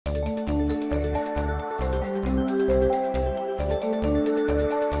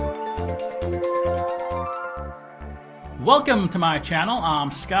Welcome to my channel.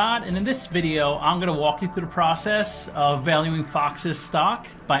 I'm Scott, and in this video I'm going to walk you through the process of valuing FOXA's stock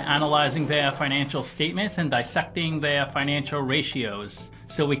by analyzing their financial statements and dissecting their financial ratios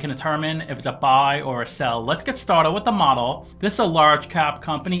so we can determine if it's a buy or a sell. Let's get started with the model. This is a large cap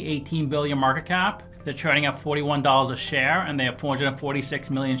company, 18 billion market cap. They're trading at $41 a share, and they have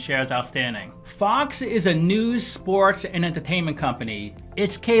 446 million shares outstanding. FOXA is a news, sports, and entertainment company.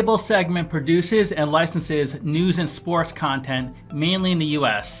 Its cable segment produces and licenses news and sports content, mainly in the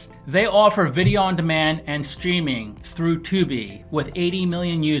US. They offer video on demand and streaming through Tubi with 80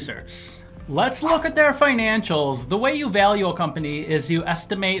 million users. Let's look at their financials. The way you value a company is you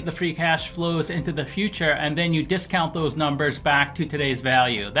estimate the free cash flows into the future, and then you discount those numbers back to today's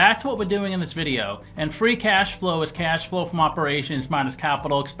value. That's what we're doing in this video. And free cash flow is cash flow from operations minus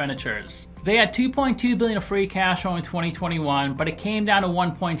capital expenditures. They had 2.2 billion of free cash flow in 2021, but it came down to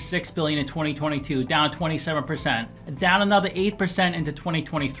 1.6 billion in 2022, down 27%, down another 8% into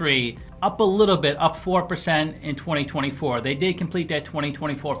 2023, up a little bit, up 4% in 2024. They did complete their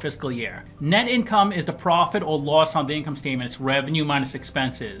 2024 fiscal year. Net income is the profit or loss on the income statement. It's revenue minus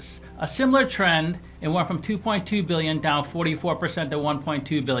expenses. A similar trend, it went from 2.2 billion down 44% to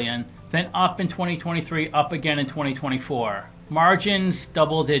 1.2 billion, then up in 2023, up again in 2024. Margins,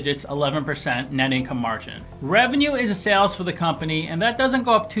 double digits, 11% net income margin. Revenue is a sales for the company, and that doesn't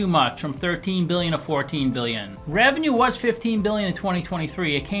go up too much, from 13 billion to 14 billion. Revenue was 15 billion in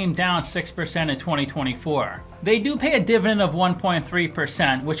 2023. It came down 6% in 2024. They do pay a dividend of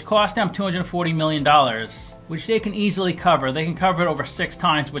 1.3%, which cost them $240 million, which they can easily cover. They can cover it over 6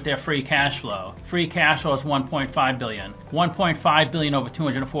 times with their free cash flow. Free cash flow is 1.5 billion. 1.5 billion over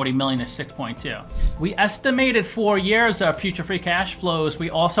 240 million is 6.2. We estimated 4 years of future free cash flows. We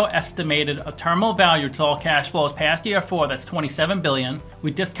also estimated a terminal value to all cash flows past year 4, that's 27 billion.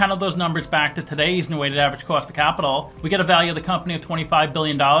 We discounted those numbers back to today using the weighted average cost of capital. We get a value of the company of $25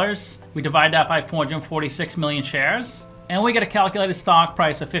 billion. We divide that by 446 million shares, and we get a calculated stock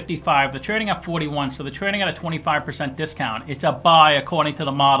price of 55. They're trading at 41, so they're trading at a 25% discount. It's a buy according to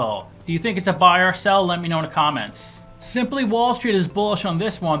the model. Do you think it's a buy or sell? Let me know in the comments. Simply Wall Street is bullish on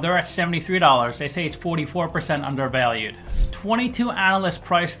this one. They're at $73. They say it's 44% undervalued. 22 analysts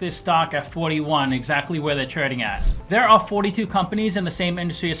priced this stock at 41, exactly where they're trading at. There are 42 companies in the same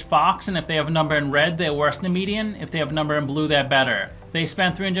industry as Fox, and if they have a number in red, they're worse than the median. If they have a number in blue, they're better. They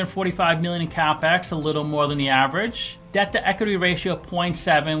spent 345 million in CapEx, a little more than the average. Debt to equity ratio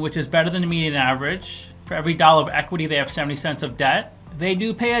 0.7, which is better than the median average. For every dollar of equity, they have 70 cents of debt. They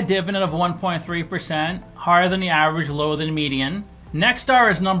do pay a dividend of 1.3%, higher than the average, lower than the median. Nexstar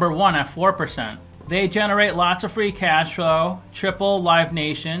is number 1 at 4%. They generate lots of free cash flow, triple Live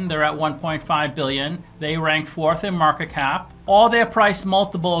Nation. They're at 1.5 billion. They rank 4th in market cap. All their price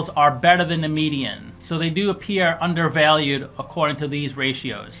multiples are better than the median, so they do appear undervalued according to these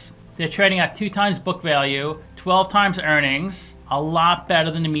ratios. They're trading at 2 times book value, 12 times earnings, a lot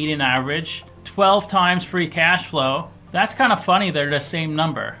better than the median average, 12 times free cash flow. That's kind of funny, they're the same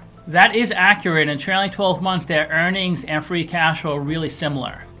number. That is accurate. In trailing 12 months, their earnings and free cash flow are really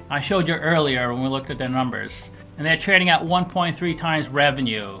similar. I showed you earlier when we looked at their numbers. And they're trading at 1.3 times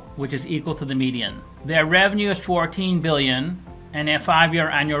revenue, which is equal to the median. Their revenue is 14 billion, and their 5-year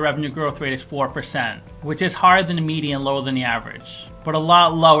annual revenue growth rate is 4%, which is higher than the median, lower than the average, but a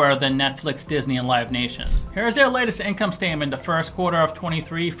lot lower than Netflix, Disney, and Live Nation. Here's their latest income statement, the first quarter of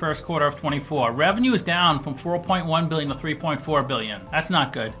 23, first quarter of 24. Revenue is down from 4.1 billion to 3.4 billion. That's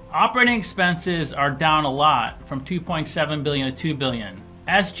not good. Operating expenses are down a lot, from 2.7 billion to 2 billion.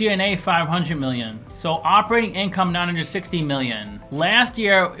 SG&A 500 million. So operating income 960 million. Last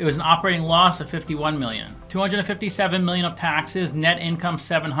year it was an operating loss of 51 million. 257 million of taxes, net income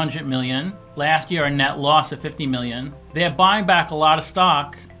 700 million. Last year a net loss of 50 million. They're buying back a lot of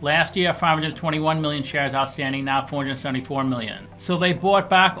stock. Last year 521 million shares outstanding, now 474 million. So they bought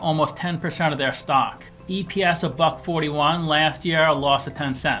back almost 10% of their stock. EPS of $1.41, last year a loss of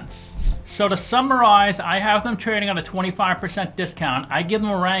 10 cents. So to summarize, I have them trading at a 25% discount. I give them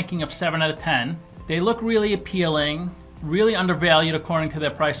a ranking of 7 out of 10. They look really appealing, really undervalued according to their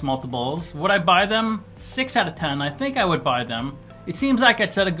price multiples. Would I buy them? 6 out of 10. I think I would buy them. It seems like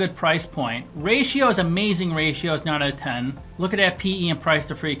it's at a good price point. Ratios, amazing ratios, 9 out of 10. Look at that PE and price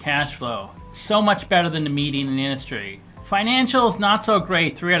to free cash flow. So much better than the median in the industry. Financials, not so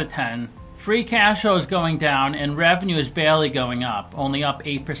great, 3 out of 10. Free cash flow is going down, and revenue is barely going up, only up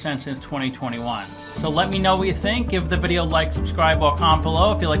 8% since 2021. So let me know what you think. Give the video a like, subscribe, or comment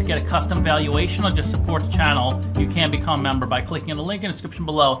below. If you'd like to get a custom valuation or just support the channel, you can become a member by clicking on the link in the description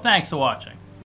below. Thanks for watching.